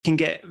can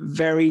get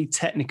very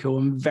technical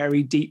and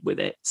very deep with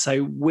it.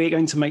 So we're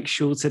going to make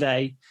sure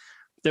today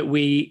that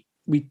we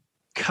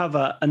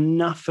cover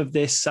enough of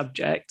this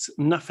subject,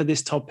 enough of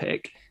this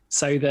topic,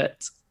 so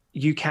that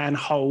you can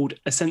hold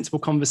a sensible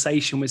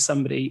conversation with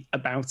somebody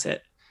about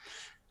it,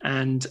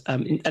 and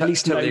at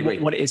least know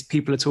what it is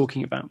people are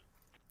talking about.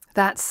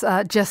 That's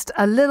just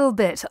a little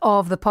bit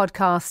of the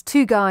podcast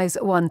Two Guys,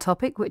 One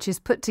Topic, which is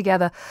put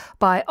together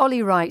by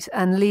Ollie Wright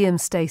and Liam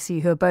Stacey,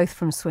 who are both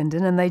from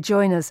Swindon, and they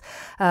join us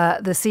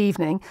this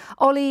evening.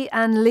 Ollie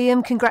and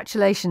Liam,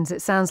 congratulations.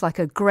 It sounds like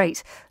a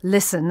great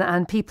listen,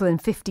 and people in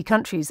 50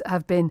 countries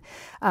have been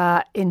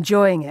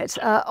enjoying it.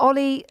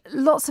 Ollie,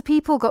 lots of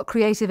people got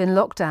creative in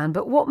lockdown,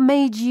 but what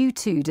made you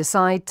two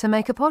decide to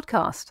make a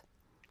podcast?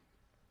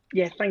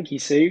 Yeah, thank you,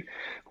 Sue.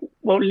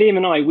 Well, Liam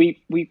and I,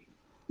 we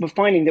were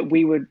finding that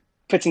we were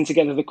putting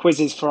together the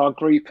quizzes for our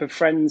group of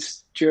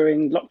friends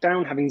during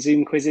lockdown, having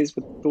Zoom quizzes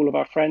with all of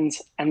our friends.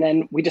 And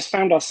then we just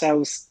found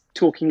ourselves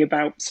talking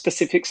about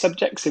specific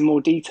subjects in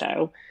more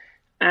detail.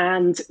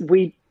 And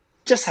we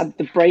just had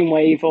the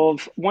brainwave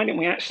of, why don't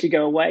we actually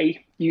go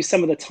away, use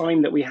some of the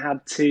time that we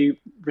had to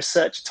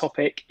research a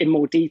topic in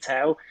more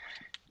detail,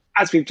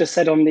 as we've just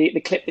said on the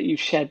clip that you've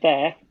shared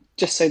there,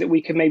 just so that we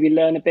can maybe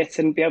learn a bit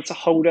and be able to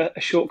hold a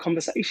short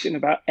conversation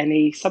about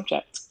any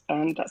subject.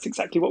 And that's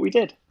exactly what we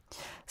did.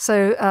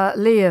 So,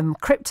 Liam,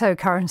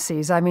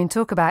 cryptocurrencies, I mean,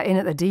 talk about in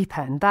at the deep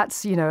end.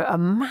 That's, a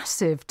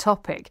massive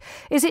topic.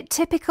 Is it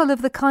typical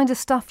of the kind of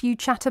stuff you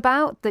chat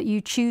about that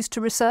you choose to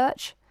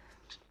research?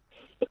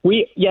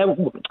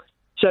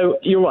 So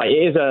you're right.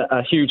 It is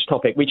a huge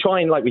topic. We try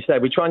and, like we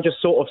said, just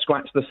sort of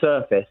scratch the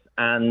surface.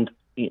 And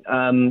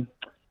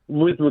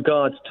with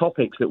regards to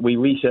topics that we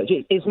research,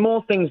 it's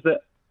more things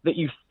that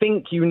you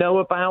think you know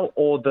about,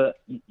 or that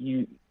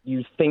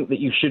you think that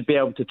you should be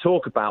able to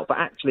talk about, but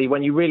actually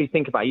when you really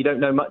think about it, you don't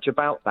know much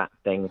about that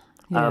thing.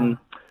 Yeah.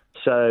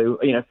 So,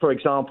 for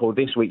example,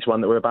 this week's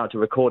one that we're about to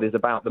record is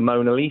about the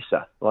Mona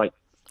Lisa. Like,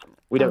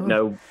 we don't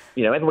know,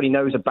 everybody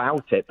knows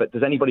about it, but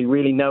does anybody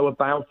really know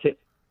about it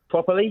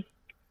properly?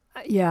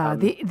 Yeah,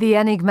 the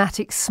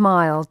enigmatic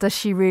smile. Does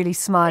she really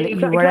smile at you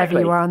wherever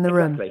you are in the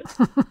room?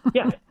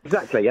 Yeah,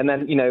 exactly. And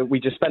then, we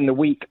just spend the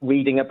week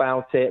reading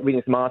about it,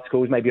 reading some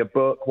articles, maybe a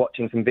book,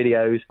 watching some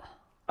videos.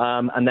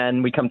 And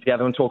then we come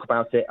together and talk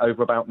about it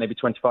over about maybe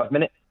 25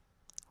 minutes.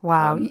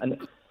 Wow.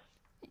 And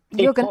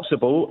if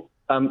possible,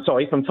 from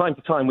time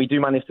to time, we do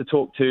manage to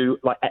talk to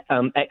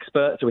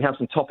experts. So we have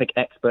some topic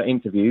expert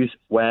interviews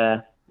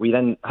where we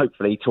then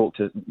hopefully talk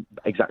to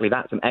exactly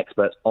that, some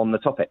experts on the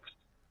topics.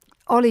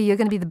 Ollie, you're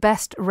going to be the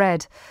best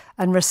read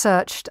and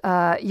researched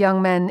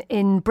young men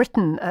in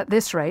Britain at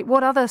this rate.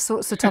 What other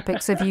sorts of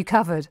topics have you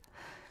covered?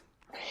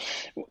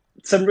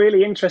 Some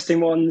really interesting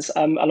ones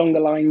along the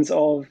lines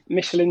of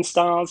Michelin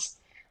stars.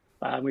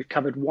 We've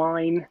covered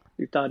wine.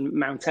 We've done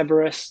Mount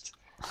Everest.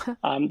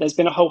 There's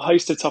been a whole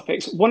host of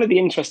topics. One of the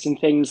interesting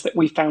things that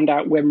we found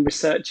out when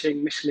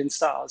researching Michelin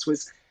stars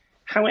was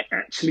how it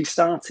actually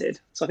started.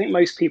 So I think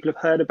most people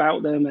have heard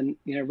about them, and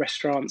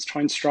restaurants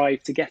try and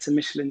strive to get a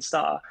Michelin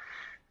star,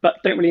 but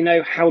don't really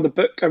know how the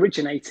book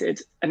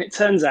originated. And it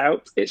turns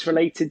out it's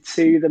related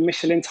to the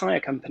Michelin Tire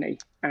Company.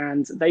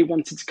 And they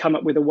wanted to come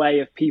up with a way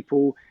of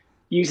people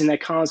using their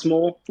cars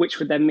more, which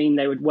would then mean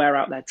they would wear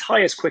out their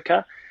tyres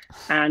quicker.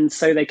 And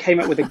so they came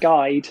up with a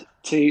guide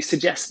to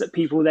suggest that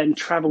people then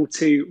travel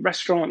to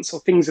restaurants or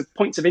things of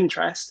points of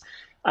interest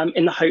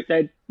in the hope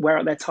they'd wear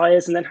out their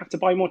tyres and then have to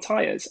buy more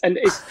tyres. And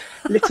it's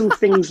little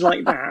things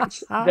like that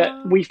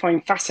that we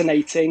find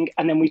fascinating,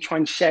 and then we try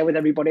and share with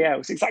everybody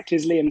else. Exactly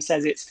as Liam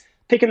says, it's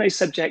picking those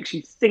subjects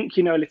you think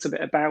you know a little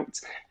bit about,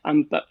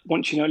 but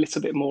once you know a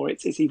little bit more,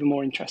 it's even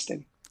more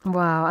interesting.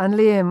 Wow. And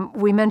Liam,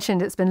 we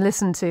mentioned it's been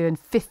listened to in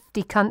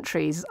 50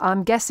 countries.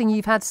 I'm guessing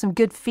you've had some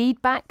good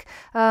feedback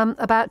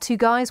about Two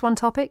Guys, One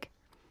Topic?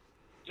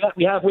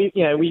 Yeah,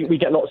 we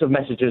get lots of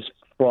messages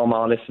from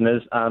our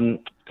listeners,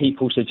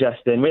 people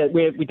suggesting.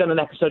 We've done an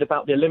episode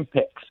about the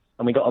Olympics,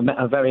 and we got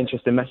a very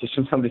interesting message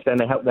from somebody saying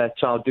they helped their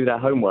child do their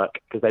homework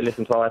because they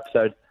listened to our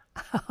episode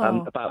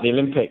about the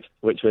Olympics,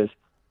 which was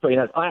pretty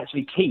nice. I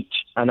actually teach,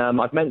 and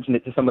I've mentioned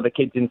it to some of the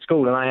kids in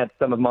school, and I had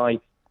some of my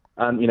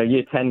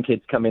year 10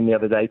 kids come in the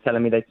other day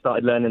telling me they'd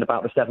started learning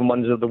about the 7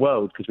 wonders of the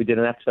world because we did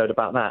an episode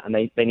about that, and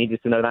they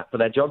needed to know that for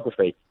their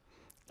geography.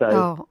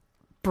 So,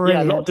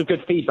 brilliant. Yeah, lots of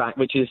good feedback,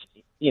 which is,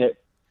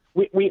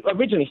 we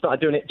originally started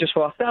doing it just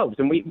for ourselves,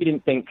 and we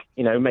didn't think,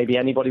 maybe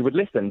anybody would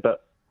listen,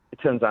 but it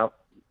turns out,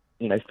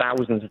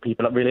 thousands of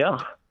people really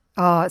are.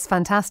 Oh, it's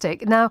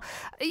fantastic. Now,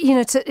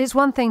 it's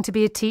one thing to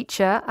be a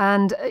teacher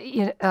and,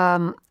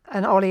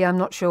 and Ollie, I'm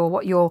not sure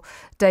what your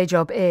day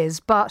job is,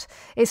 but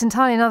it's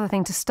entirely another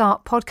thing to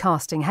start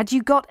podcasting. Had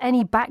you got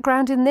any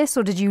background in this,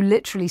 or did you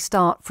literally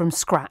start from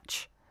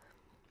scratch?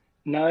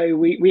 No,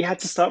 we had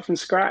to start from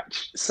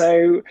scratch.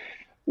 So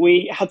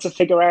we had to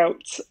figure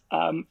out,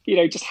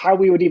 just how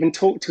we would even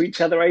talk to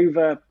each other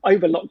over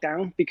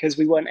lockdown, because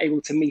we weren't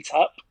able to meet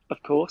up,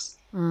 of course.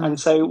 And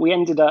so we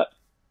ended up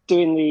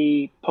doing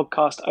the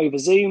podcast over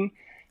Zoom,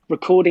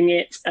 recording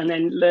it, and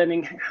then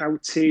learning how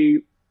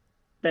to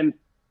then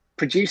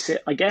produce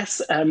it, I guess,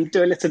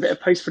 do a little bit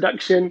of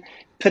post-production,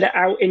 put it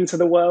out into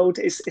the world.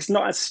 It's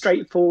not as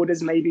straightforward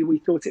as maybe we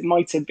thought it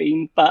might have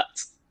been, but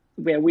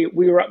yeah, we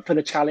were up for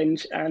the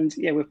challenge, and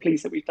yeah, we're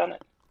pleased that we've done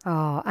it.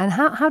 Oh, and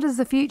how does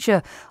the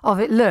future of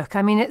it look?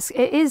 I mean, it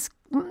is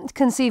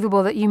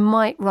conceivable that you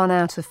might run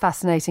out of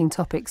fascinating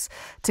topics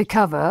to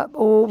cover,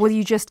 or will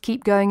you just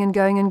keep going and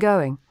going and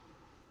going?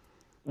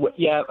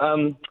 Yeah,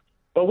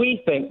 well,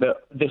 we think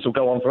that this will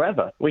go on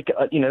forever.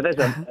 There's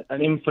an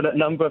infinite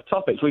number of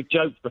topics. We've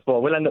joked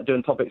before. We'll end up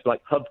doing topics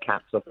like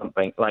hubcaps or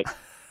something. Like,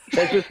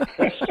 there's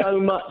so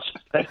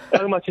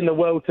much in the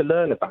world to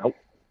learn about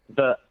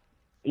that.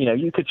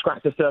 You could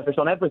scratch the surface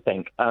on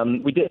everything.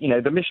 We did,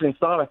 the Michelin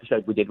star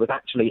episode we did was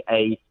actually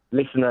a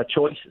listener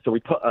choice. So we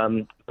put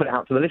it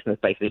out to the listeners,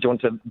 basically. Do you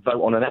want to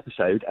vote on an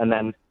episode? And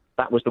then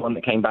that was the one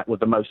that came back with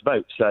the most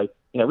votes. So,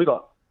 we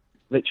got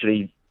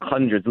literally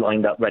hundreds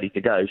lined up, ready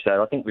to go.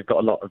 So I think we've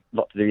got a lot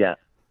to do yet.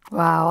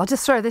 Wow, I'll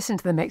just throw this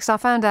into the mix. I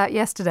found out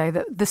yesterday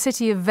that the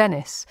city of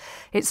Venice,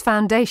 its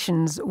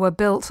foundations were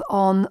built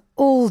on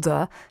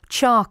alder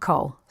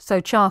charcoal. So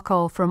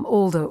charcoal from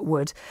alder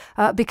wood,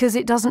 because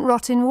it doesn't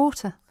rot in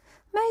water.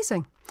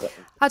 Amazing.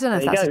 I don't know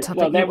if that's a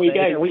topic. Well, there we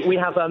go. We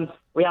have a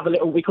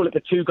little, we call it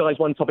the 2 guys,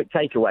 1 topic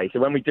takeaway. So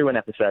when we do an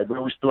episode, we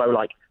always throw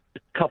like a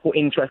couple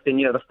interesting,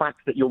 the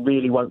facts that you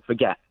really won't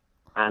forget.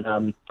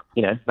 And,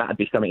 that'd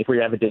be something, if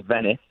we ever did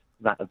Venice,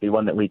 that would be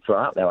one that we'd throw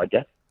out there, I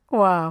guess.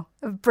 Wow,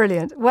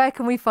 brilliant. Where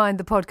can we find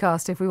the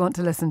podcast if we want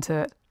to listen to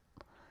it?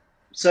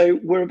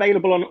 So we're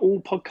available on all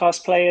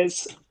podcast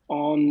players,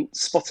 on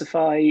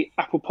Spotify,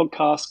 Apple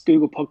Podcasts,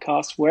 Google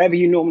Podcasts, wherever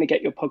you normally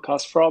get your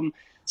podcast from.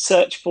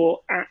 Search for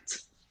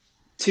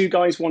 @2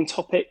 guys, 1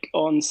 topic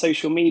on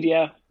social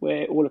media.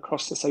 We're all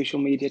across the social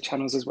media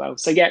channels as well.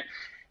 So yeah,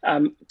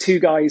 2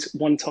 guys,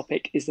 1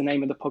 topic is the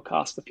name of the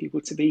podcast for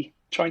people to be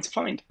trying to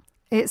find.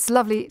 It's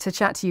lovely to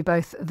chat to you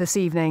both this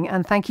evening,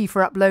 and thank you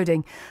for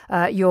uploading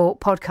your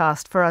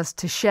podcast for us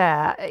to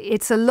share.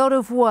 It's a lot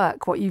of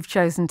work what you've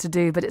chosen to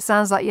do, but it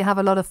sounds like you have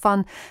a lot of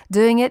fun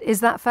doing it. Is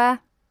that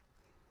fair?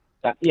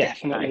 Yes,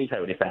 that is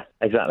totally fair.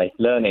 Exactly.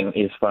 Learning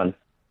is fun.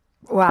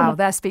 Wow,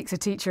 there speaks a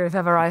teacher if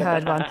ever I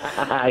heard one.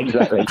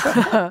 Exactly.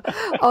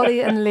 Ollie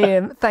and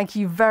Liam, thank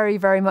you very,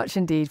 very much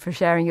indeed for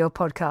sharing your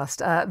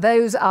podcast.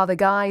 Those are the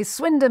guys,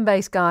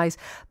 Swindon-based guys,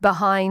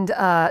 behind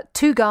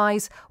 2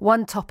 Guys,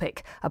 1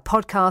 Topic, a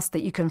podcast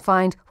that you can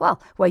find,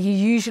 where you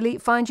usually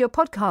find your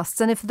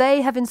podcasts. And if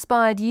they have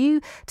inspired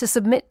you to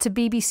submit to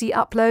BBC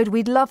Upload,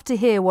 we'd love to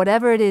hear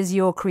whatever it is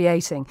you're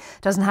creating.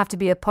 It doesn't have to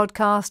be a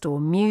podcast or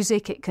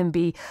music. It can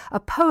be a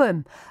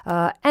poem,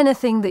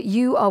 anything that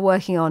you are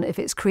working on. If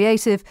it's creative,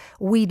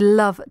 we'd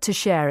love to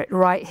share it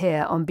right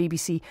here on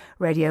BBC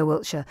Radio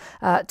Wiltshire.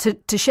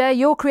 To share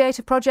your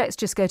creative projects,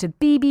 just go to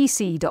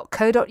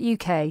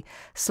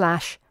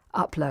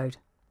bbc.co.uk/upload.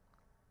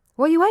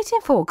 What are you waiting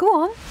for? Go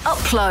on.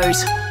 Upload.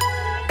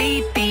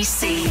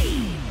 BBC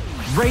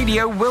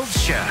Radio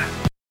Wiltshire.